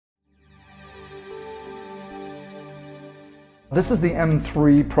This is the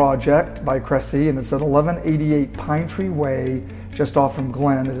M3 project by Cressey, and it's at 1188 Pine Tree Way, just off from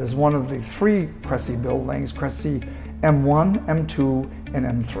Glen. It is one of the 3 Cressey buildings, Cressey M1, M2, and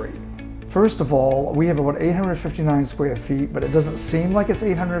M3. First of all, we have about 859 square feet, but it doesn't seem like it's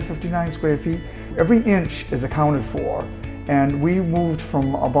 859 square feet. Every inch is accounted for, and we moved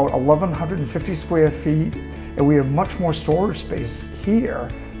from about 1,150 square feet, and we have much more storage space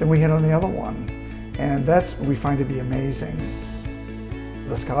here than we had on the other one. And that's what we find to be amazing.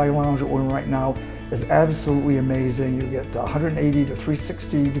 The Sky Lounge that we're in right now is absolutely amazing. You get 180 to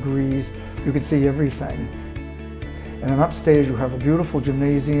 360 degrees. You can see everything. And then upstairs you have a beautiful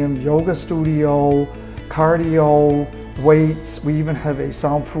gymnasium, yoga studio, cardio, weights. We even have a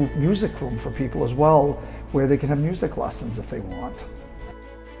soundproof music room for people as well, where they can have music lessons if they want.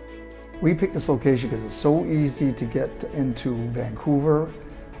 We picked this location because it's so easy to get into Vancouver.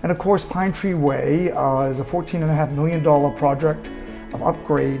 And of course, Pine Tree Way is a $14.5 million project of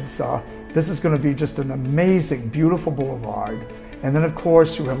upgrades. This is going to be just an amazing, beautiful boulevard. And then of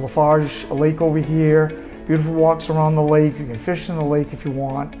course, you have Lafarge Lake over here, beautiful walks around the lake. You can fish in the lake if you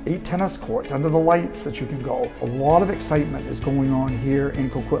want. 8 tennis courts under the lights that you can go. A lot of excitement is going on here in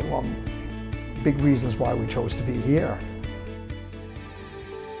Coquitlam. Big reasons why we chose to be here.